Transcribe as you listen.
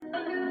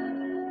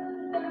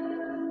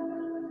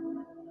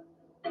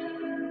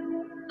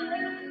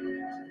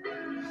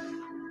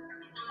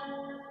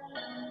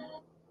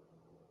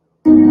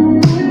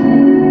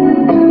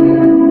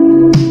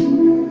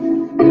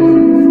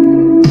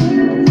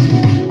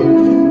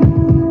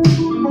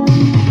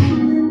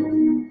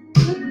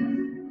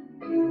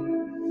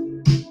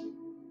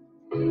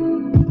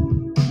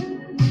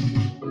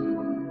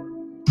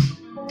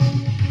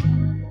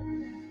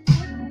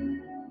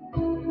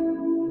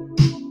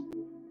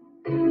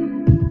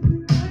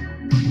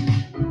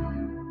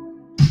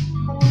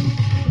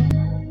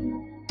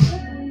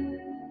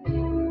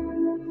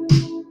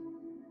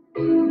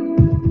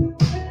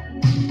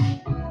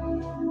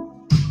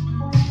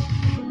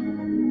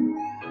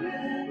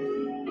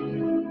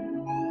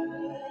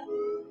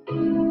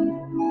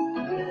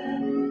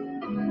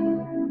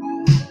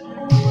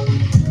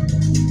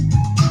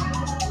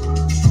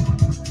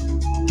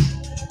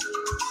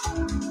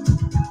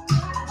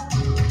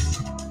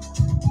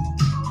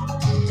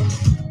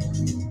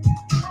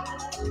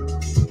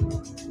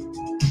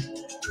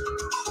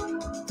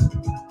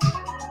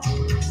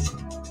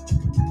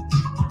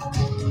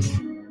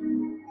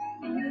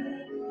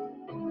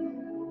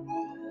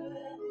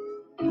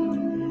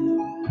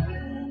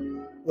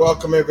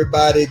Welcome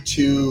everybody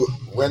to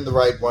When the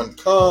Right One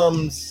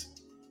Comes.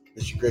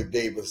 This is Greg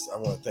Davis. I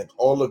want to thank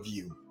all of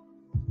you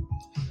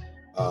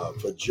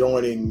for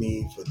joining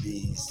me for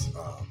these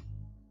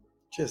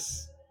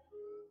just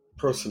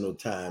personal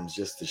times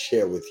just to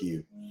share with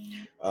you.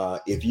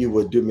 If you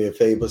would do me a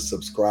favor,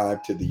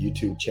 subscribe to the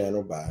YouTube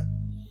channel by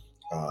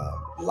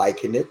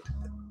liking it.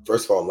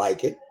 First of all,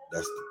 like it.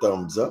 That's the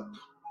thumbs up.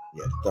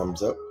 Yeah,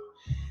 thumbs up.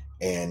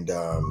 And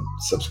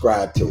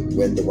subscribe to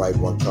When the Right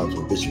One Comes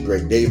with Bishop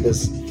Greg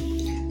Davis.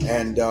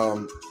 And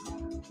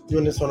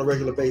doing this on a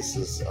regular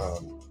basis.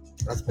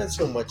 I spent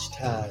so much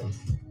time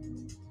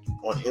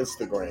on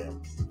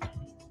Instagram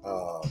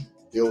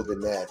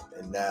building that,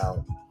 and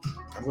now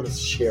I'm going to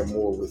share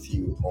more with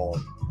you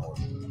on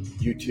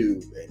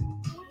YouTube and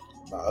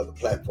my other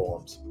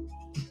platforms.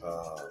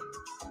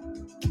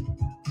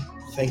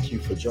 Thank you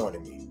for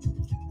joining me.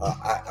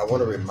 I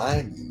want to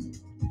remind you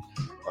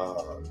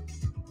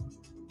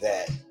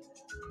that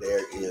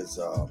there is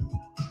a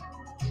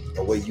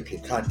way you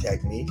can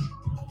contact me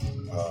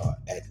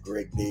at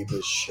Greg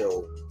Davis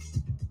Show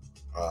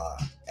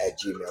at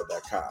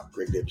gmail.com.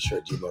 Greg Davis Show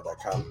at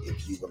gmail.com.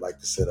 If you would like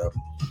to set up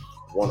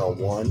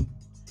one-on-one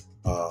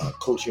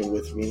coaching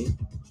with me,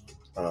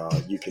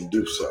 you can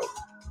do so.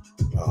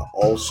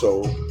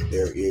 Also,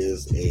 there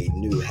is a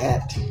new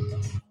hat,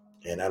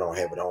 and I don't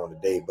have it on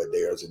today, but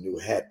there's a new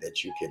hat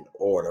that you can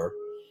order,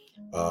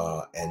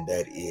 and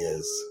that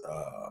is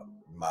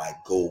my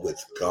Go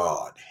With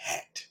God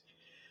hat.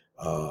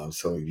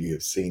 Some of you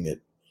have seen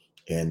it,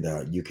 and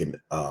you can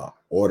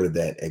order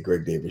that at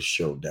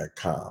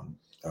gregdavisshow.com.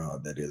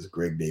 That is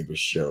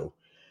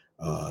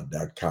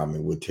gregdavisshow.com,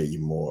 and we'll tell you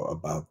more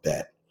about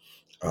that.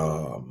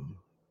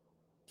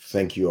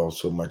 Thank you all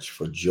so much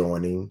for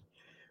joining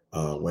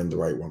When the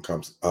Right One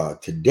Comes.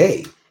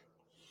 Today,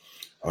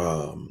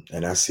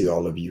 and I see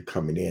all of you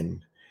coming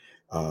in,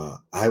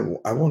 I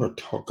want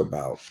to talk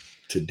about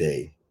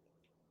today,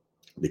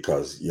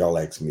 because y'all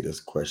ask me this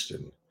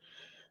question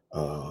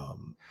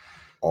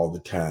all the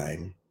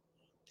time.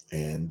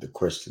 And the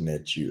question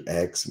that you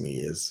ask me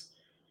is,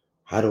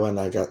 how do I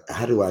know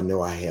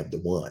I have the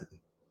one?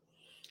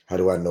 How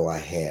do I know I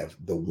have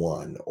the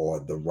one or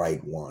the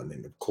right one?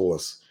 And of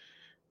course,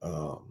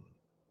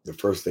 the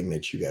first thing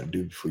that you got to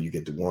do before you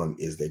get the one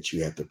is that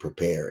you have to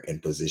prepare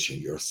and position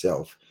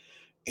yourself,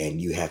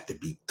 and you have to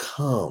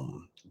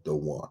become the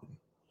one.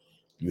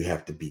 You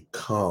have to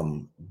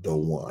become the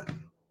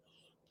one.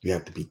 You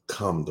have to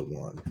become the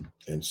one.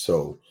 And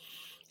so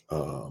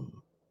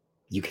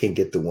you can't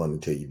get the one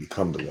until you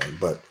become the one.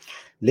 But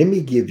let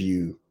me give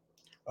you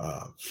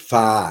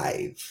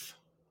five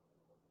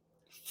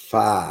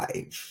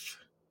signs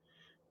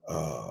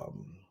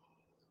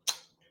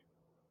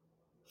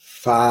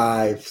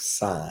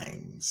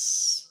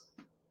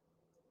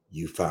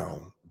you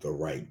found the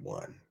right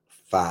one.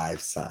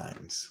 5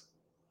 signs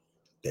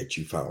that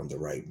you found the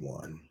right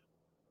one.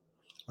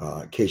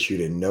 In case you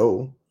didn't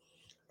know,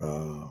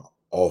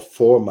 all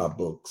 4 of my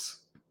books,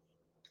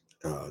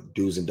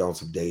 Do's and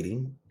Don'ts of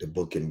Dating, the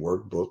book and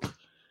workbook,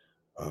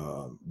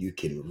 you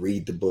can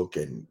read the book,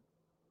 and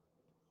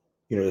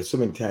there's so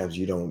many times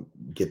you don't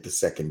get the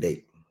second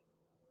date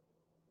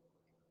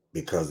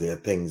because there are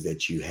things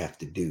that you have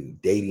to do.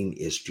 Dating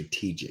is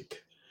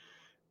strategic.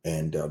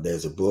 And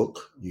there's a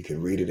book, you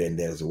can read it, and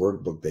there's a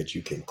workbook that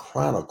you can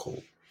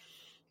chronicle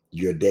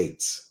your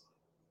dates,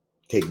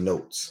 take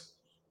notes,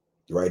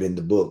 write in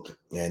the book,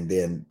 and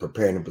then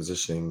preparing and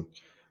positioning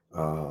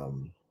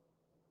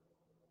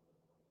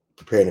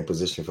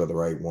for the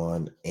right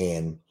one,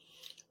 and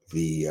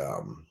the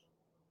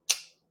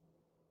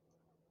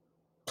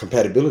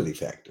compatibility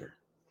factor.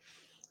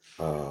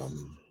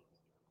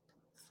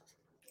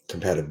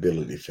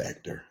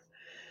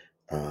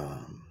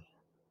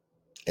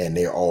 And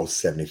they're all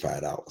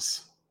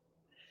 $75.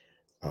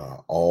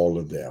 All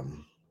of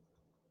them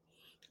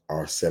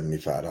are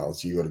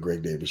 $75. You go to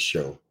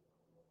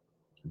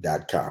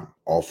gregdavisshow.com.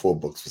 All 4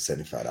 books for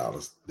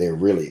 $75. They're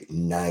really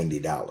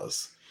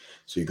 $90.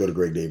 So you go to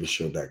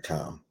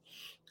gregdavisshow.com,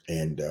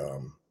 and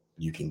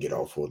you can get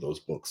all 4 of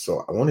those books.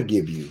 So I want to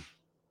give you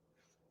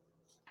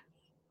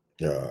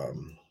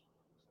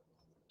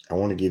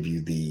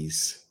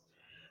these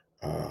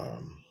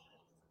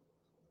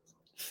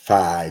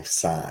 5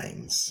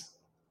 signs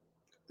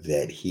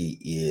that he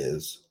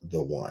is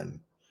the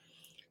one.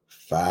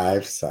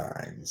 5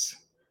 signs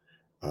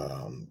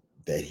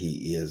that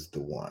he is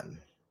the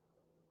one.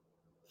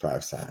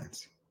 5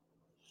 signs.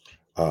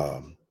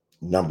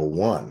 Number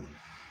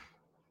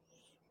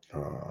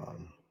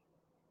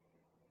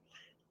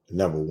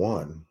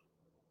one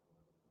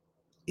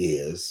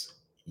is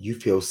you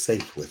feel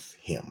safe with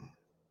him,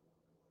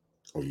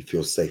 or you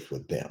feel safe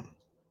with them.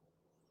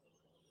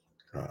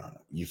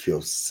 You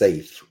feel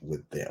safe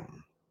with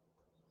them.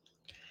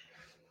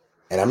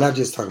 And I'm not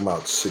just talking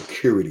about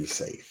security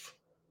safe.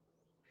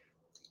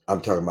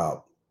 I'm talking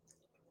about,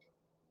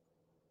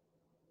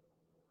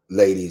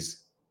 ladies,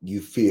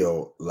 you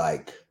feel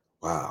like,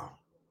 wow,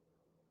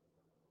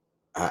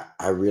 I'm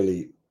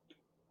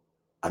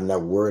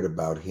not worried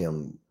about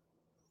him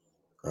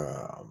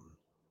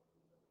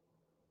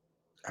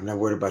I'm not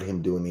worried about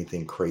him doing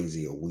anything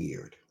crazy or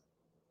weird.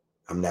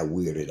 I'm not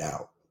weirded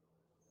out.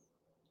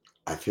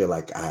 I feel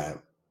like I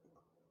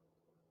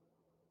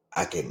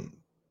can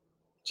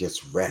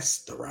just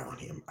rest around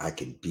him. I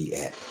can be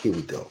at, here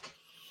we go.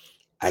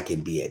 I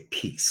can be at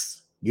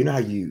peace. You know how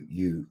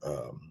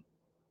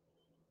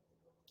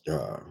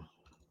uh,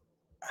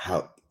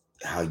 how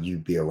how you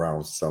be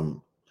around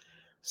some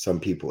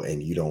people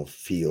and you don't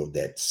feel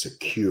that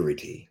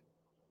security.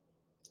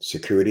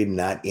 Security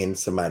not in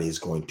somebody is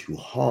going to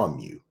harm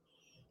you,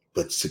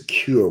 but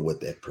secure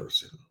with that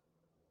person.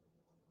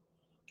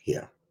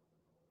 Yeah,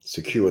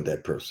 secure with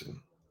that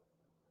person.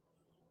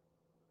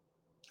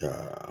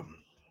 Um,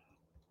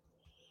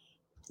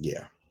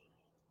 yeah,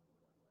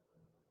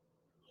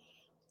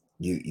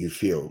 you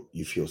feel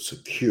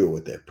secure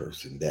with that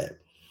person that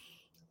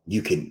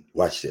you can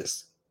watch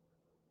this.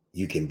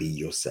 You can be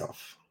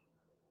yourself.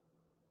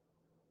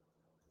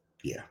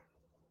 Yeah,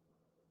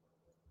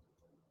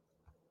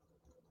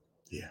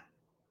 yeah,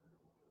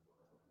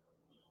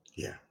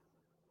 yeah.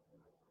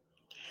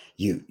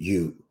 You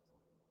you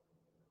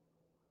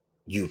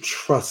you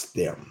trust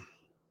them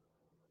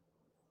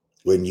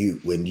when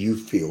you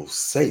feel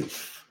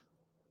safe.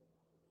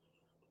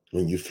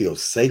 When you feel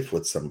safe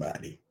with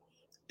somebody,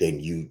 then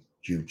you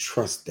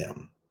trust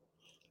them.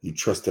 You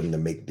trust them to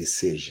make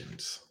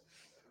decisions,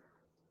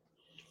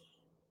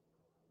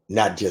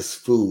 not just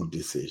food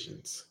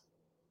decisions,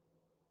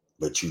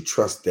 but you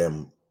trust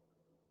them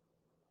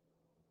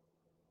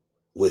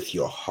with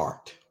your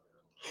heart.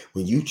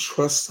 When you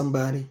trust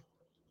somebody,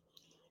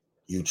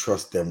 you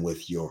trust them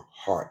with your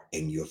heart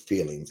and your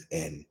feelings,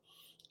 and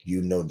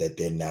you know that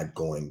they're not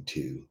going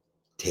to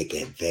take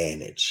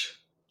advantage.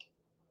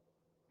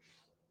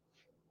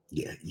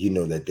 Yeah, you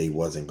know that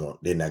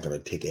they're not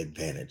going to take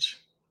advantage,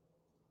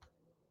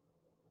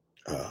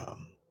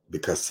 um,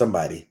 because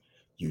somebody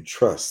you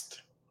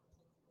trust,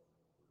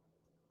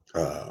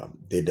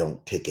 they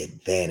don't take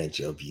advantage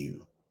of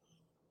you.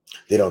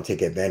 They don't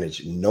take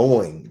advantage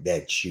knowing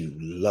that you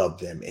love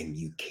them and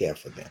you care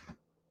for them.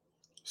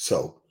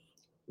 So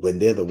when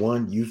they're the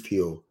one, you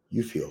feel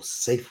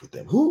safe with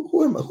them.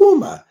 Who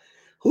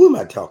am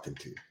I talking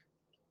to?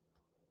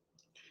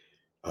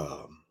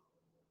 Um,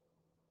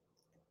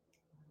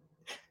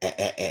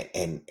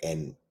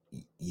 and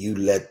you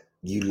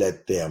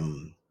let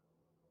them,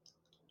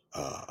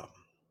 um,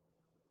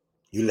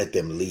 you let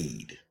them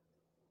lead,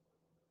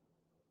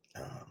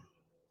 um,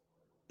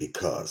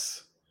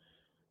 because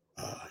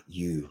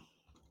you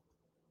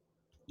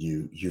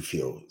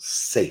feel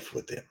safe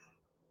with them,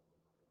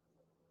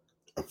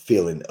 a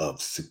feeling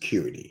of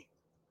security,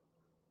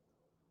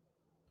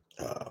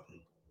 um,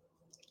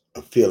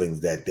 a feeling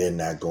that they're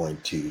not going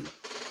to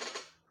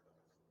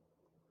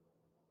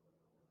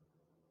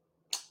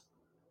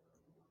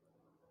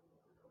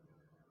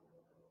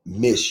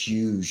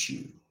misuse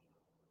you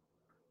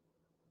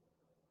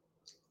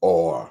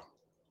or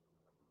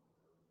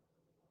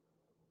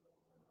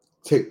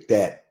take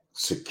that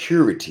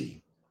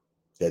security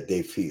that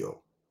they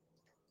feel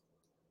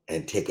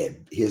and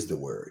here's the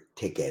word,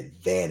 take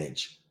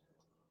advantage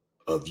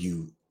of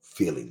you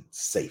feeling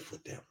safe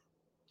with them.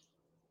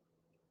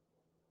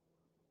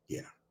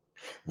 Yeah.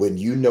 When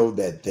you know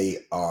that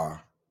they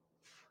are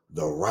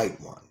the right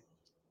one,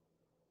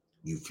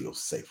 you feel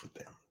safe with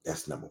them.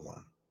 That's number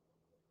one.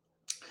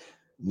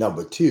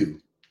 Number two,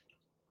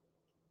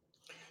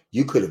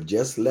 you could have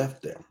just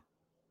left them.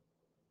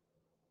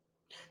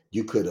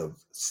 You could have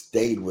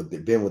been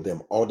with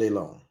them all day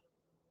long.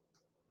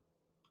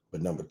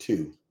 But number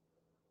two,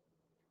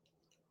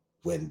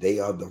 when they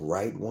are the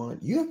right one,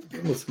 you have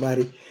been with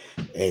somebody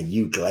and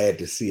you glad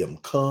to see them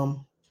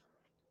come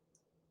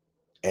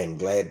and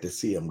glad to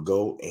see them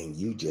go, and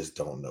you just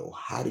don't know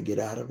how to get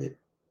out of it.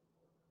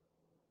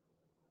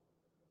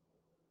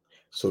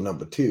 So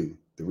number two,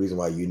 the reason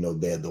why you know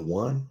they're the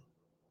one,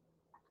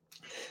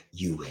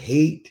 you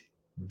hate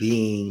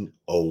being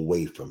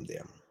away from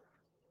them.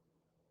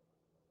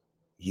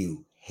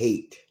 You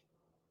hate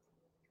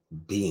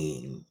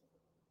being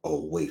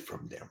away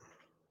from them.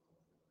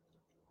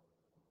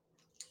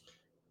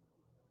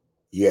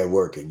 You're at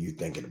work and you're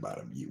thinking about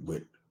them.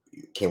 You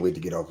can't wait to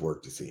get off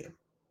work to see him.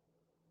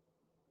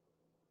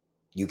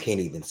 You can't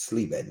even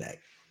sleep at night.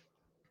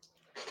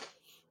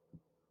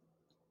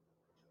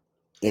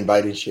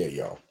 Invite and share,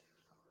 y'all.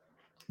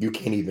 You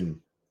can't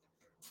even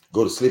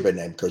go to sleep at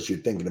night because you're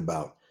thinking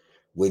about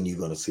when you're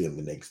going to see him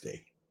the next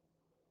day.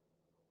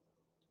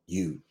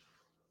 You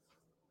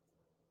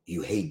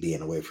you hate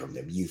being away from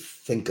them. You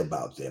think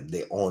about them.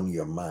 They're on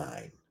your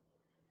mind.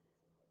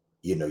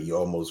 You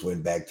almost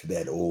went back to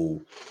that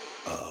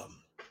um,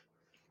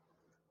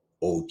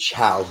 old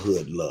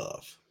childhood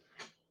love.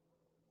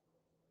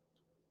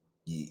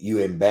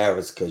 You're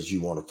embarrassed because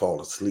you want to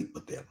fall asleep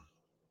with them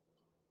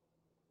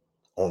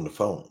on the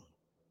phone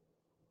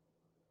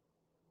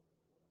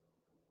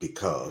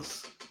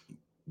because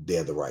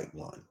they're the right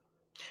one.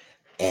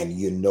 And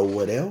you know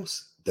what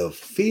else? The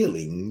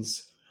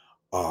feelings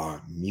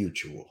are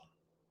mutual.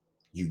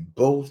 You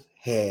both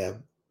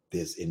have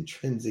this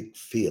intrinsic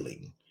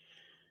feeling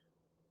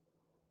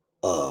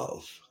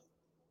of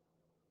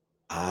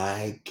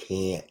I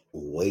can't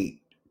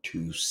wait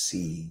to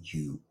see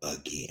you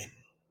again.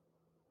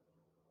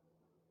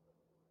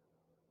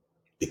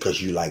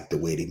 Because you like the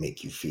way they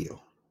make you feel.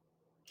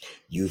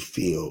 You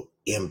feel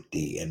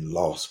empty and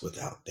lost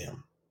without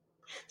them.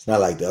 It's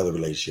not like the other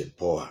relationship.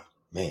 Boy,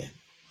 man,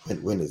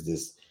 when is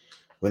this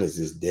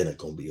dinner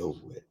gonna be over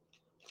with?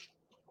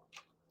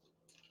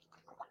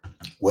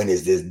 When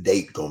is this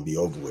date gonna be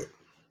over with?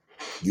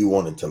 You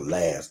want it to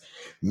last.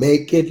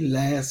 Make it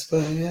last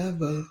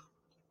forever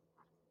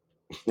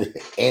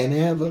and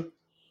ever.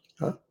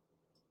 Huh?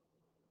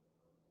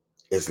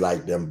 It's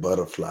like them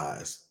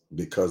butterflies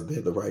because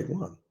they're the right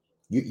one.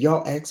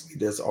 Y'all ask me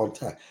this all the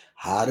time.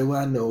 How do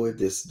I know if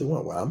this is the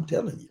one? Well, I'm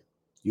telling you,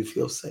 you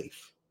feel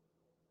safe.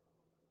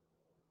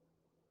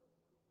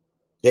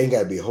 They ain't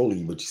got to be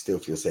holy, but you still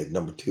feel safe.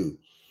 Number two,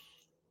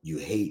 you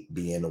hate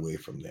being away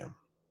from them.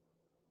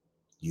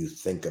 You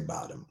think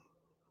about them.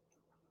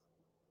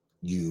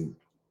 You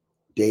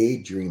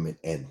daydreaming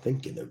and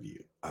thinking of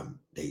you. I'm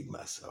dating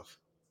myself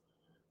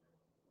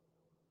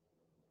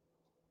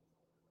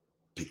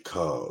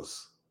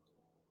because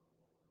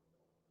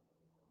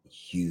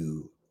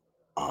you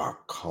are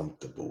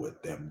comfortable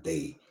with them.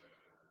 They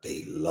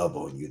love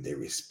on you. They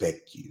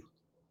respect you.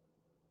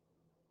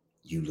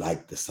 You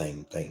like the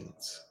same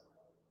things.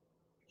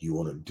 You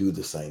want to do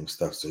the same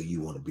stuff, so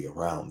you want to be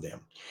around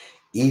them.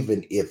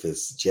 Even if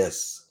it's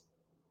just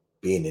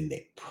being in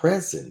their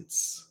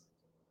presence,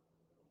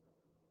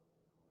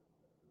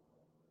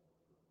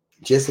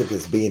 just if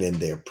it's being in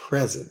their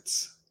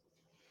presence,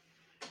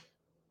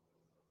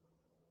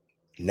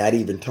 not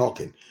even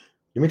talking.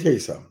 Let me tell you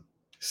something.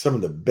 Some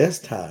of the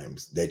best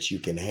times that you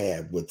can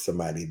have with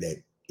somebody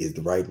that is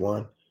the right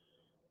one,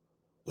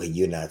 when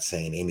you're not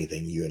saying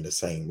anything, you're in the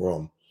same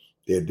room,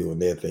 they're doing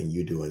their thing,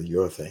 you're doing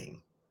your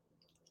thing.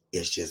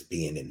 It's just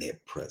being in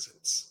their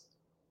presence.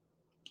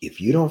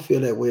 If you don't feel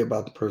that way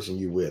about the person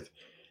you're with,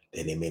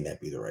 then it may not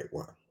be the right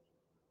one.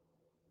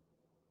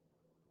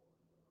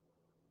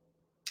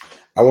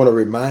 I want to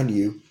remind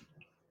you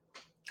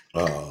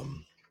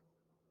um,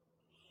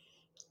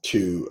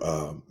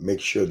 to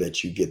make sure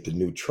that you get the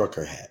new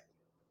trucker hat.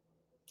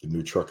 The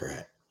new trucker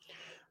hat.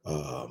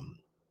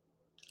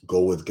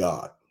 Go with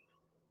God.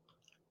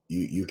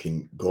 You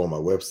can go on my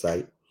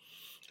website,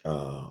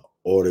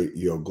 order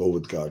your Go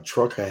with God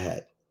trucker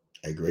hat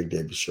at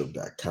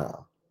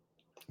gregdavidshow.com.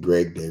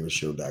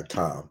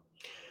 gregdavidshow.com.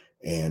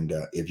 And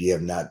if you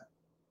have not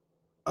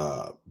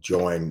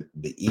joined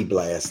the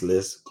e-blast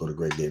list, go to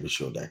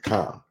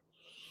gregdavidshow.com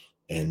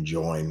and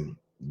join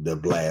the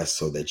blast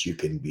so that you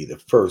can be the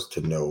first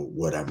to know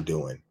what I'm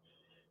doing.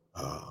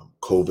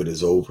 COVID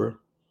is over,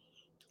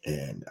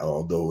 and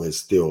although it's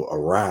still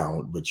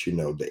around, but you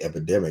know the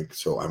epidemic.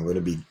 So I'm going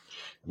to be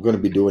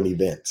doing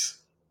events,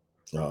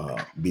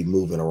 be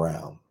moving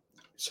around.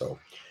 So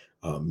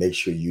make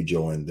sure you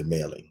join the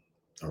mailing.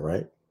 All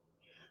right.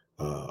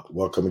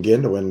 Welcome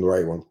again to When the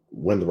Right One.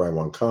 When the Right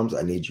One comes,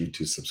 I need you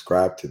to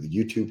subscribe to the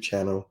YouTube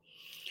channel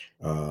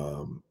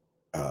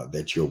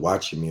that you're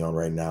watching me on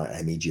right now.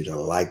 I need you to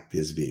like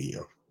this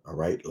video. All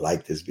right,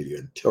 like this video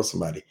and tell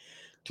somebody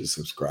to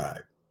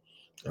subscribe.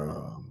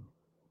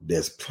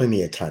 There's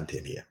plenty of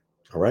content here.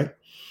 All right.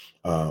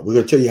 We're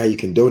going to tell you how you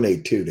can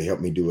donate too to help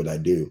me do what I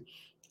do.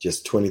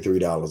 Just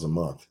 $23 a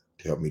month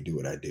to help me do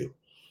what I do.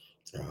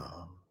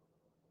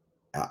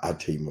 I'll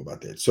tell you more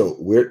about that. So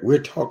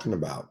we're talking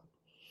about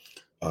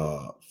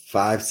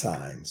 5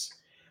 signs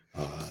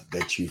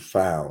that you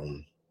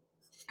found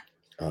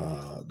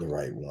the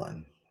right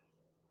one.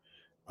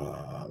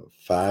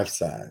 5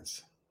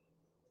 signs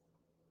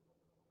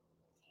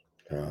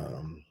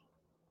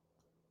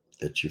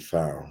that you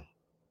found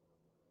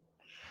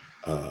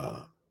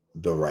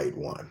the right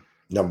one.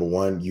 Number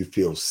 1, you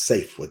feel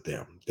safe with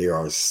them. They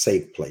are a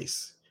safe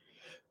place.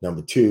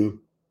 Number 2,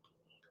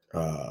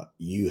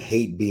 you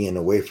hate being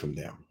away from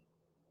them.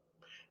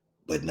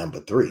 But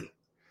number 3,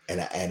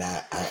 and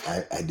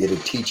I did a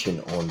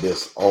teaching on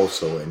this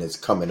also, and it's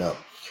coming up.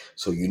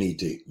 So you need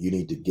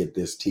to get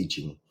this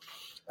teaching,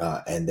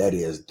 and that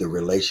is the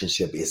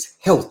relationship is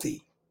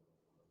healthy.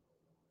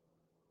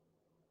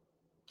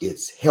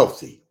 It's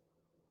healthy.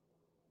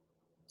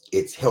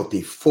 It's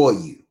healthy for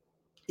you.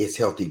 It's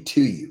healthy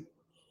to you.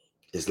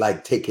 It's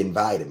like taking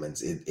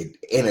vitamins. It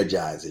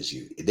energizes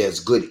you. There's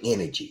good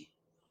energy.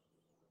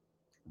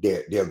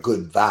 There are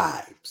good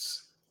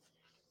vibes.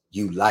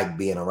 You like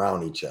being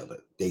around each other.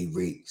 They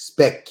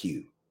respect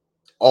you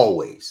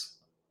always.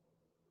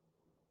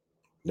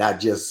 Not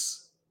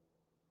just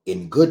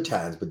in good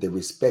times, but they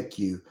respect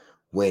you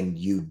when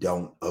you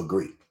don't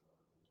agree.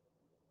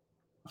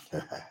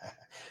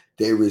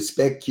 They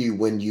respect you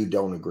when you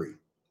don't agree.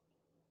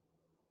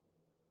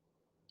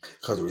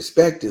 Because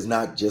respect is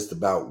not just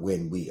about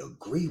when we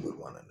agree with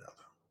one another.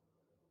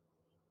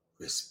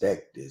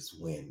 Respect is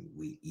when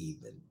we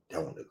even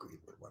don't agree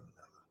with one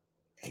another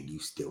and you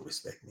still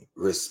respect me.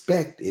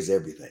 Respect is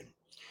everything.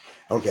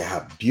 I don't care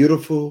how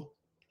beautiful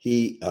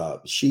she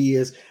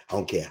is. I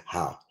don't care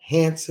how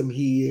handsome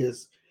he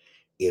is.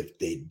 If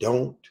they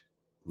don't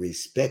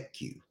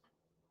respect you,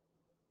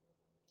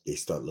 they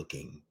start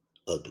looking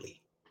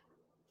ugly.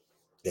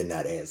 They're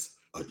not as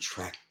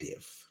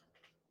attractive.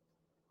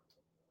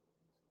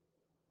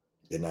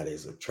 They're not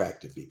as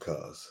attractive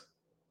because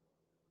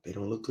they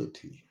don't look good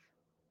to you,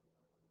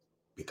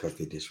 because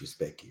they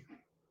disrespect you.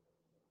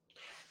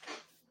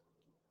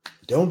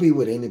 Don't be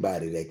with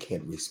anybody that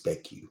can't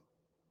respect you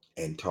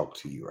and talk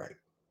to you right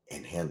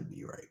and handle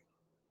you right.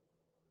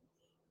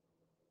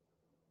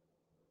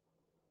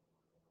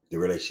 The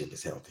relationship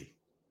is healthy.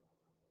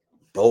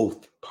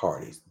 Both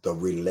parties, the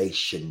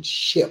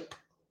relationship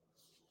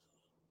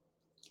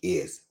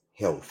is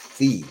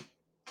healthy.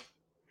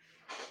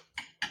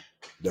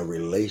 The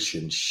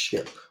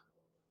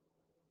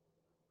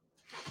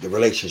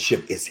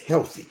relationship is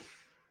healthy.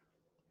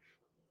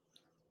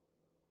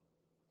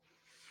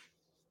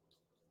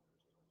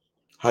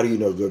 How do you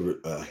know a good,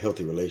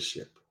 healthy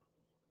relationship?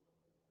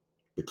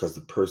 Because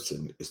the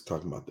person is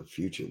talking about the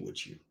future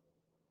with you.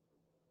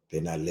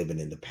 They're not living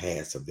in the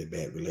past of their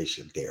bad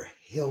relationship. They're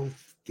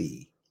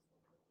healthy.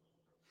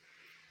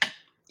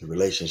 The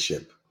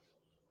relationship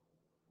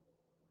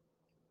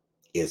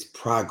is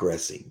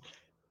progressing.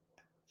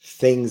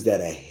 Things that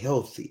are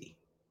healthy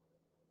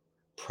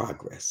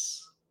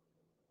progress.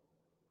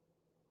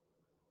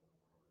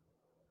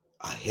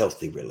 A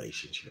healthy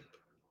relationship.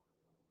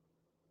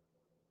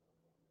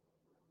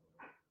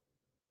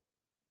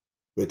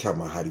 We're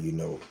talking about how do you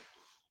know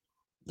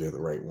they're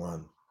the right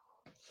one.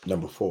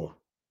 Number 4,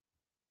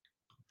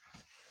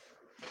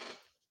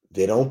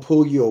 they don't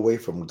pull you away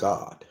from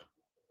God.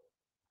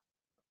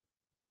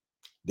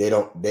 They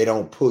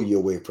don't pull you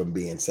away from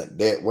being sent.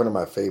 One of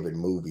my favorite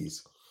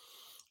movies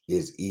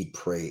is Eat,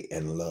 Pray,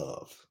 and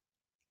Love.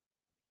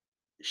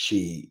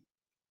 She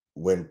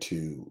went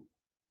to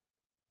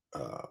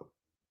uh,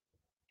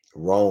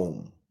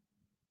 Rome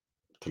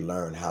to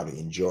learn how to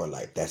enjoy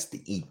life. That's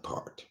the eat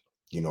part.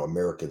 You know,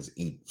 Americans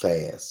eat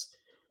fast,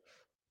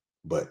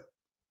 but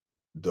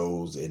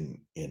those in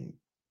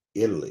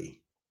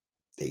Italy,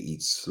 they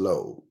eat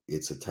slow.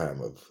 It's a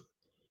time of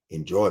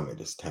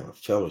enjoyment. It's a time of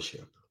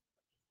fellowship.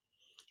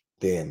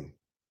 Then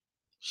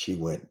she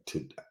went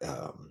to,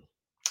 I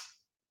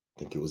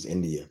think it was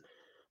India,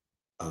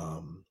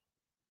 um,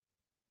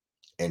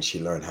 and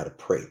she learned how to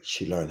pray.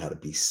 She learned how to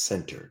be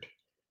centered.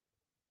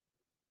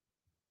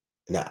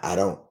 Now,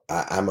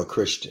 I'm a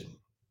Christian,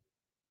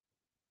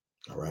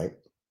 all right?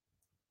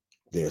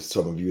 There's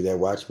some of you that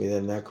watch me that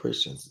are not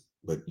Christians,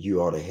 but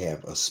you ought to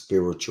have a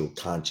spiritual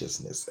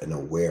consciousness and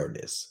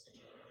awareness.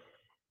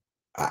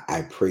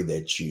 I pray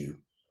that you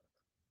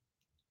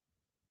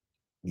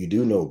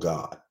do know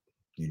God,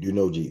 you do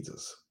know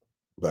Jesus,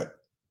 but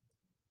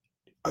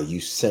are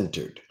you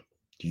centered?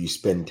 Do you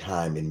spend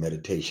time in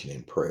meditation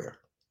and prayer?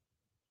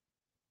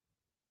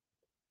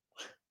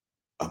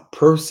 A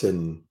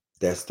person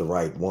that's the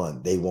right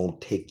one, they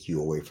won't take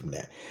you away from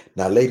that.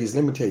 Now, ladies,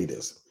 let me tell you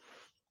this.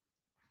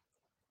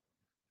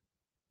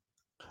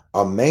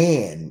 A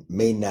man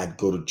may not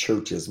go to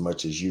church as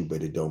much as you,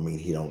 but it don't mean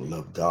he don't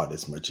love God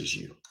as much as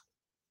you.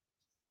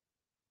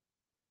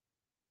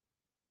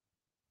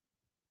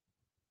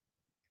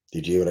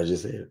 Did you hear what I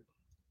just said?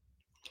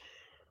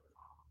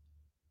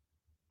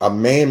 A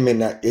man may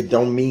not, it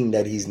don't mean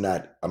that he's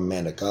not a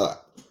man of God.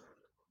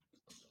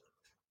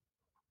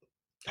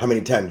 How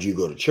many times you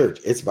go to church?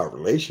 It's about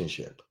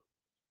relationship.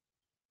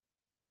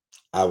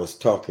 I was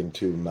talking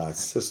to my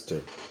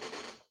sister,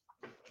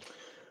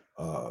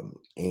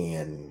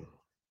 and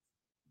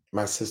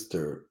my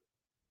sister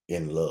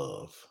in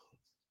love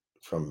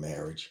from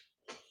marriage.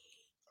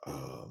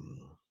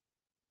 Um,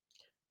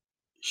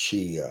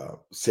 she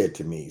said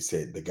to me,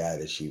 said the guy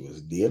that she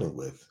was dealing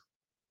with,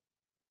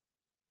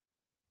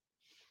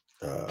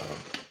 uh,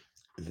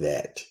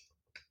 that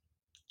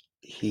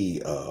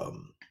he,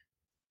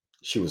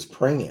 she was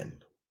praying,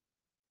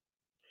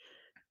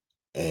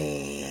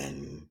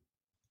 and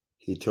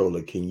he told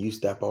her, "Can you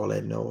stop all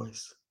that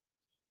noise?"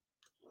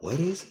 What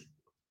is it?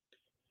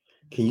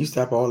 Can you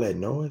stop all that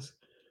noise?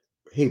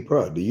 Hey,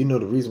 bro, do you know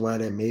the reason why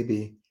that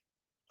maybe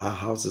our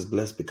house is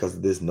blessed because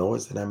of this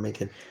noise that I'm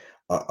making?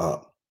 Uh,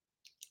 uh,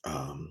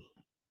 um,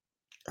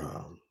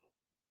 um,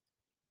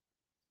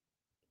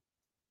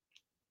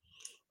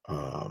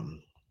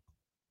 um,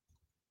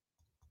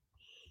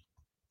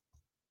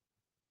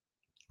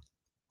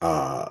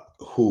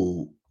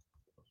 who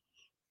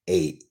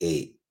a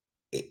it,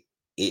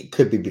 it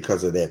could be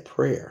because of that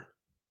prayer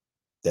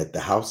that the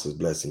house is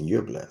blessed and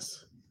you're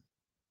blessed.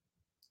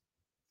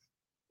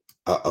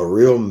 A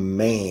real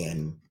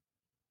man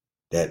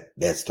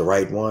that's the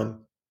right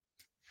one,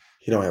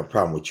 he don't have a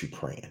problem with you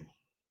praying.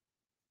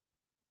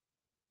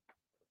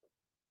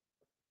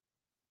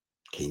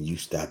 Can you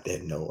stop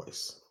that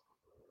noise?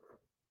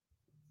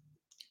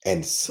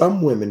 And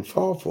some women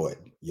fall for it.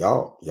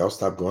 Y'all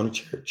stop going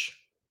to church.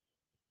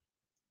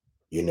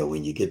 You know,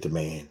 when you get the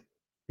man,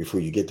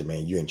 before you get the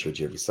man, you in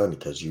church every Sunday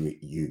because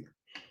you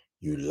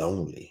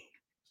lonely.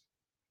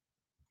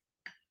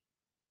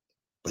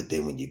 But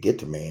then when you get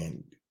the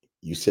man,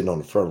 you sitting on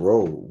the front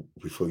row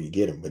before you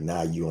get him, but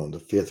now you on the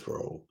fifth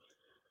row.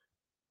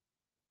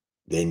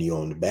 Then you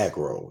on the back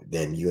row.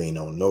 Then you ain't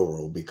on no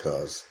row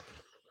because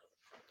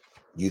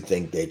you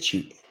think that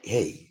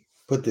hey,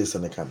 Put this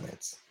in the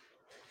comments.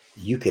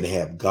 You can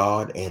have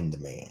God and the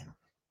man,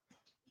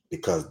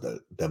 because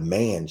the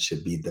man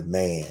should be the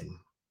man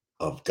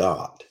of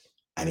God.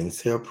 I didn't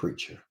say a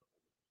preacher.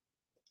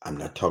 I'm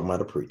not talking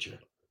about a preacher.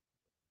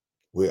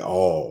 We're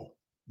all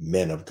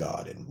men of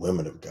God and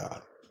women of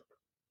God.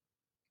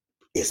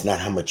 It's not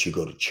how much you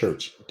go to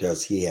church.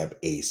 Does he have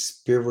a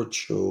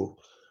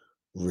spiritual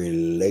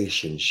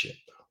relationship?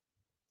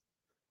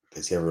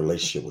 Does he have a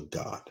relationship with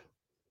God?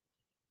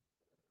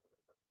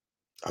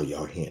 Are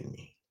y'all hearing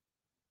me?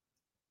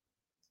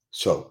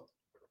 So,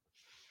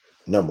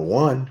 number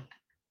one,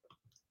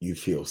 you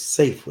feel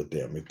safe with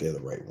them if they're the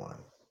right one.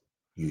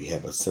 You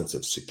have a sense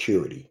of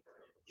security.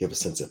 You have a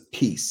sense of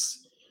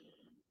peace.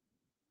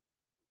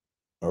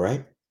 All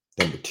right.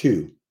 Number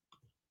two,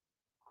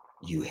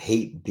 you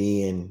hate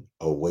being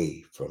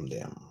away from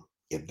them.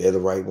 If they're the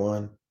right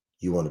one,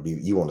 you want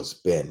to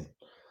spend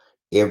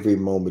every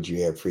moment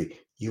you have free.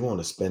 You want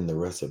to spend the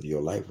rest of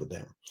your life with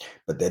them.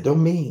 But that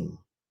don't mean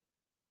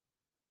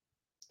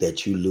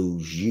that you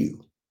lose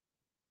you.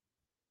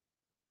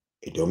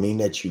 It don't mean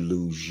that you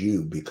lose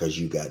you because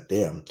you got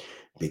them,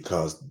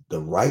 because the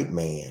right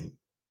man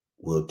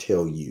will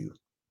tell you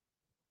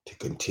to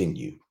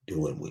continue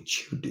doing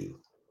what you do.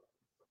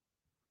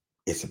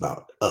 It's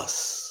about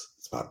us.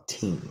 It's about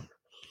team.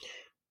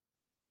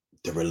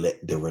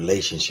 The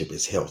relationship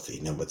is healthy.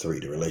 Number three,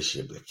 the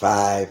relationship is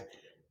 5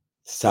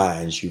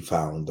 signs you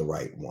found the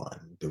right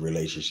one. The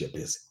relationship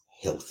is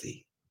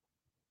healthy.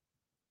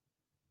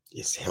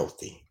 It's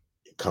healthy.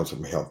 It comes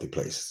from a healthy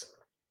place.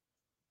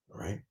 All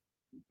right.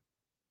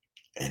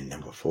 And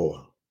number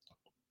 4,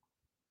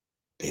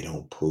 they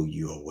don't pull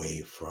you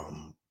away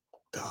from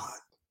God.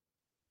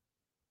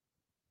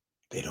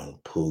 They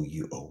don't pull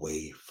you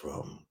away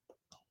from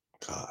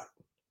God.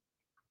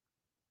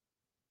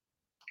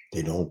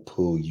 They don't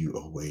pull you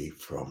away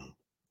from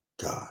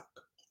God.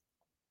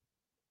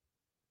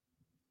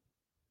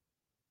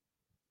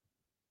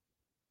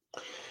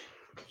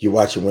 You're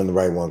watching When the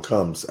Right One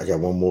Comes. I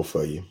got one more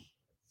for you.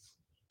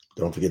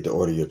 Don't forget to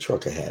order your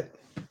trucker hat,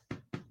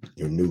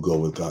 your new Go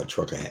With God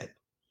trucker hat.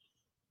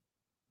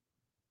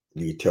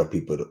 You can tell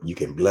people, you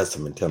can bless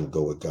them and tell them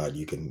go with God.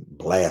 You can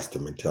blast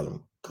them and tell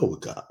them go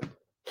with God.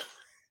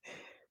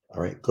 All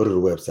right, go to the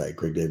website,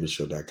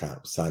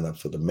 GregDavisShow.com. Sign up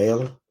for the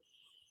mailer,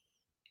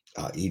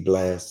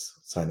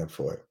 e-blast, sign up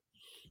for it.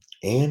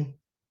 And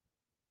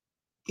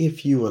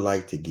if you would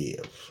like to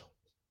give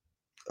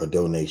a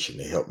donation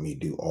to help me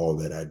do all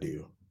that I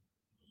do,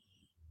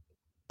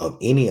 of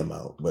any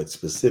amount, but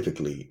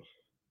specifically,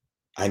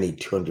 I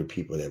need 200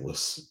 people that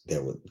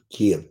would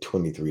give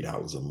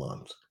 $23 a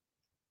month.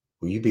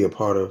 Will you be a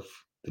part of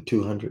the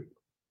 200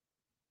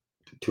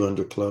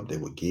 club that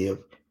would give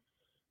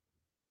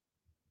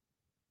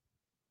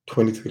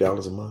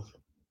 $23 a month?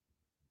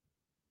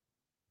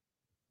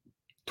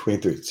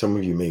 23. Some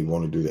of you may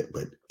want to do that,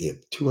 but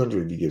if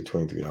 200 of you give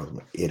 $23 a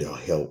month, it'll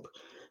help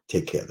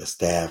take care of the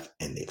staff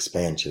and the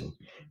expansion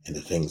and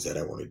the things that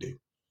I want to do.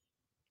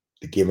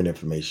 The giving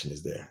information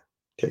is there.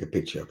 Take a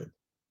picture of it.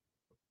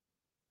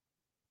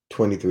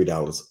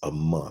 $23 a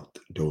month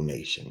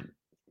donation.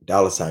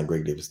 $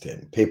 Greg Davis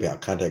 10. PayPal,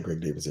 contact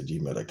Greg Davis at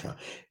gmail.com.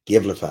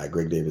 Givelify,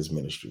 Greg Davis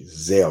Ministries.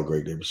 Zelle,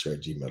 Greg Davis Show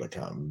at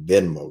gmail.com.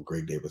 Venmo,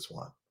 Greg Davis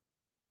 1.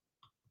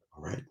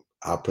 All right.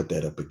 I'll put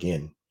that up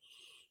again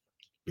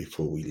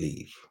before we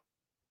leave.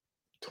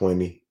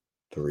 $23.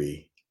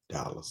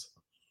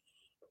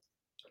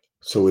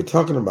 So we're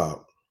talking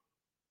about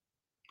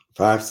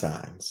 5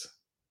 signs.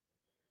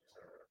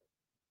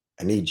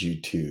 I need you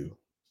to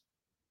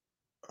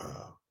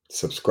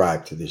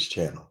subscribe to this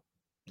channel.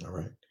 All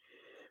right.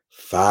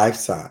 5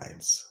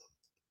 signs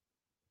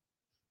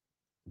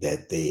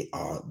that they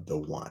are the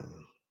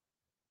one.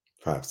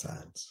 5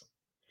 signs.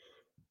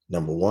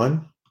 Number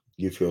 1,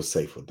 you feel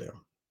safe with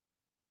them.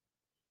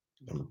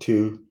 Number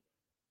 2,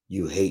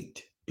 you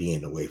hate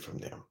being away from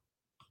them.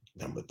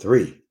 Number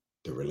 3,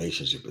 the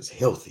relationship is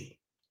healthy.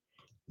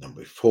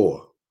 Number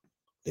 4,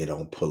 they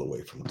don't pull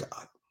away from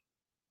God.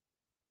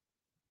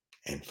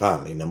 And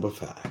finally, number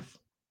 5,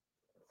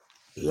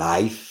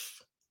 life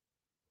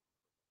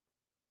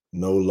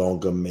no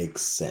longer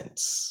makes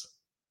sense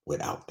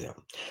without them.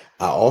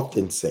 I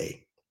often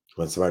say,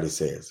 when somebody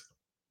says,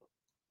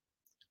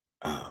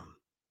 I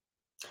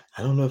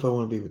don't know if I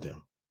want to be with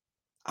them,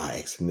 I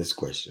ask them this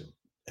question,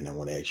 and I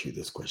want to ask you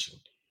this question.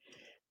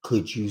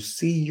 Could you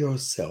see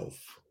yourself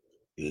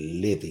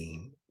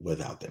living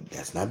without them?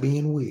 That's not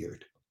being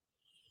weird.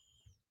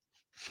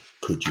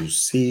 Could you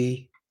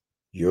see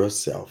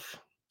yourself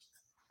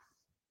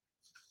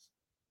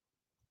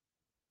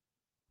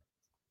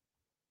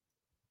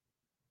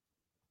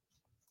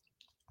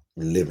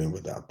living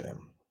without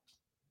them?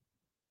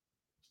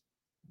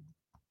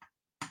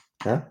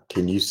 Huh?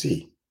 Can you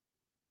see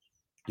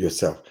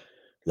yourself?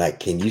 Like,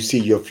 can you see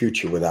your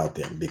future without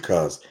them?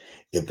 Because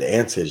if the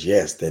answer is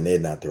yes, then they're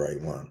not the right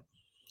one.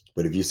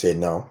 But if you say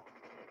no,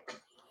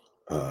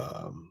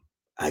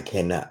 I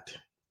cannot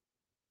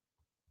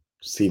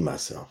see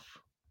myself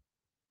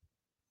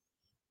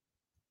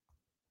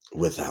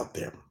without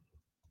them.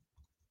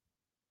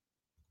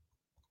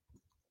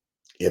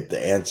 If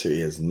the answer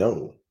is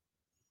no,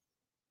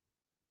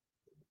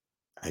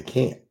 I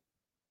can't,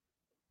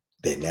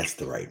 then that's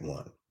the right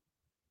one.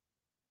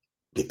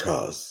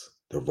 Because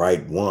the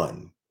right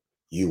one,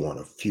 you want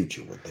a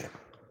future with them.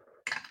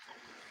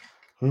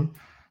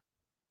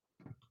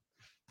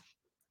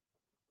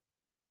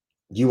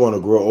 You want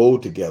to grow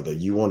old together.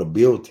 You want to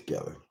build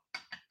together.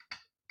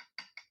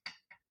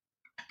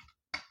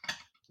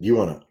 You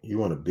want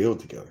to build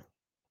together.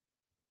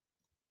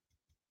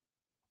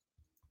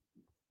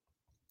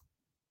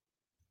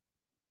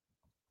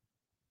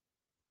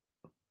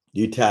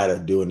 You're tired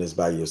of doing this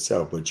by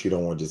yourself, but you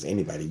don't want just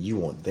anybody. You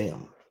want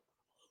them.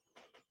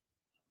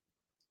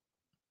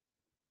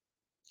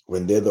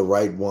 When they're the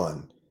right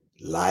one,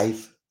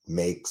 life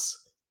makes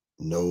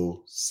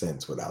no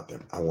sense without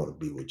them. I want to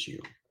be with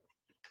you.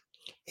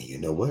 And you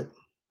know what?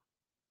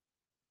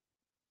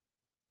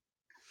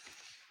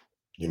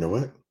 You know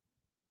what?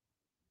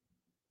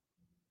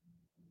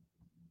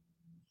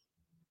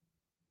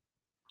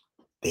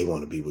 They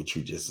want to be with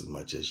you just as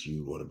much as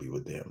you want to be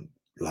with them.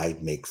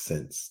 Life makes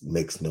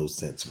no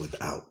sense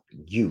without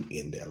you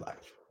in their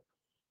life.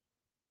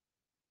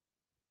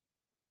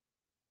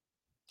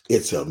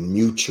 It's a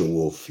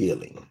mutual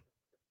feeling.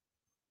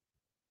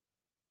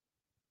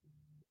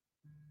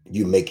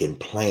 You making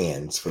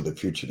plans for the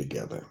future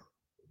together.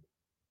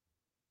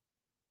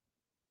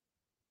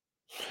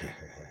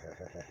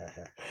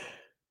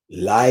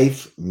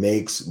 Life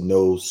makes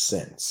no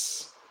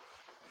sense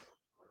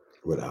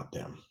without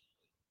them.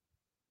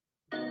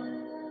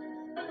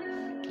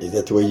 Is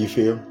that the way you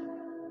feel?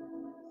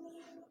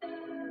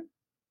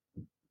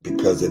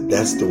 Because if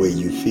that's the way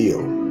you feel,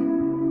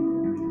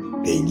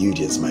 then you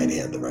just might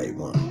have the right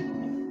one.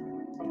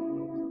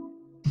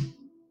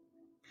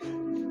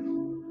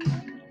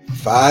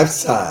 5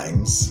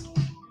 signs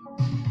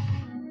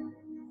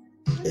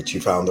that you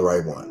found the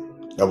right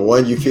one. Number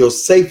 1, you feel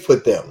safe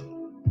with them.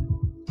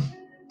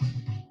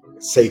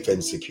 Safe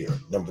and secure.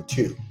 Number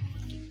 2,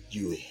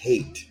 you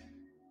hate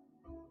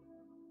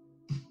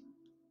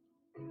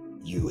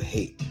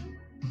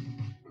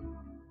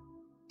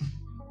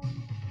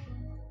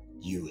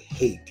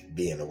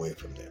being away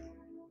from them.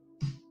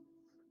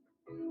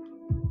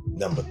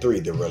 Number 3,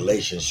 the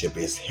relationship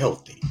is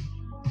healthy,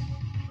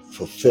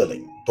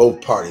 fulfilling. Both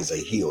parties are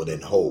healed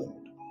and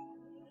whole,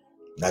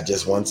 not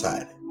just one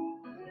side.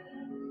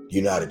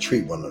 You know how to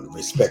treat one another,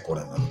 respect one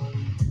another.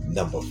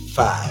 Number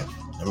 3,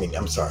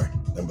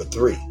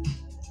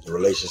 the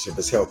relationship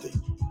is healthy.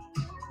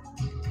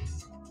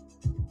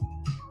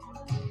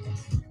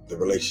 The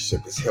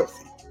relationship is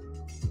healthy.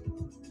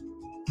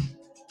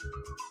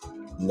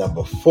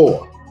 Number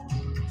 4,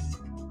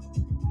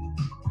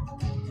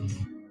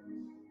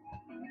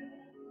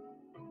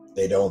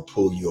 they don't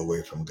pull you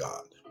away from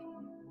God.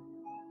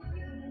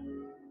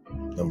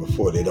 Number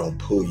 4, they don't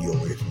pull you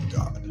away from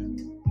God.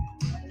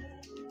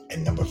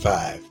 And number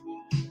 5,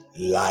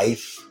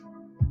 life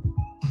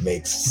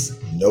makes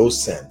no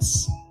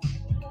sense.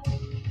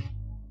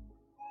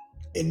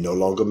 It no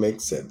longer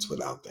makes sense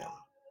without them.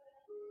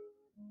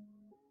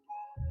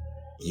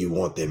 You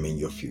want them in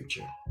your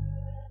future.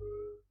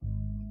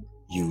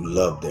 You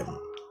love them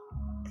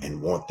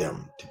and want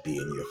them to be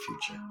in your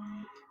future.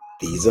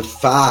 These are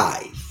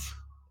 5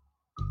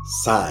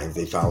 signs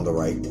they found the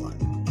right one.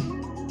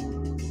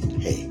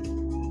 Hey,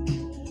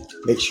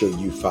 make sure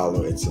you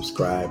follow and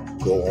subscribe.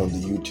 Go on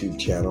the YouTube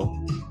channel.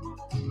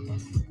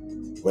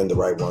 When the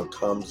Right One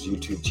Comes,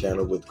 YouTube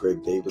channel with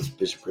Greg Davis,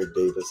 Bishop Greg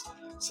Davis.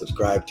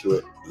 Subscribe to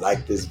it,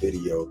 like this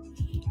video,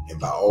 and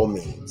by all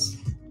means,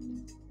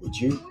 would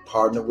you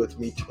partner with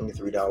me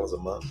 $23 a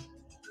month?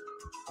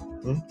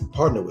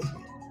 Partner with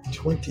me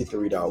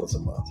 $23 a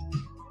month.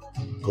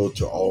 Go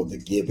to all the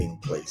giving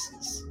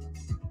places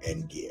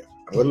and give.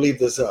 I'm going to leave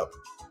this up.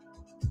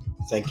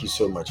 Thank you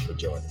so much for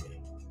joining me.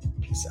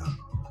 Peace out.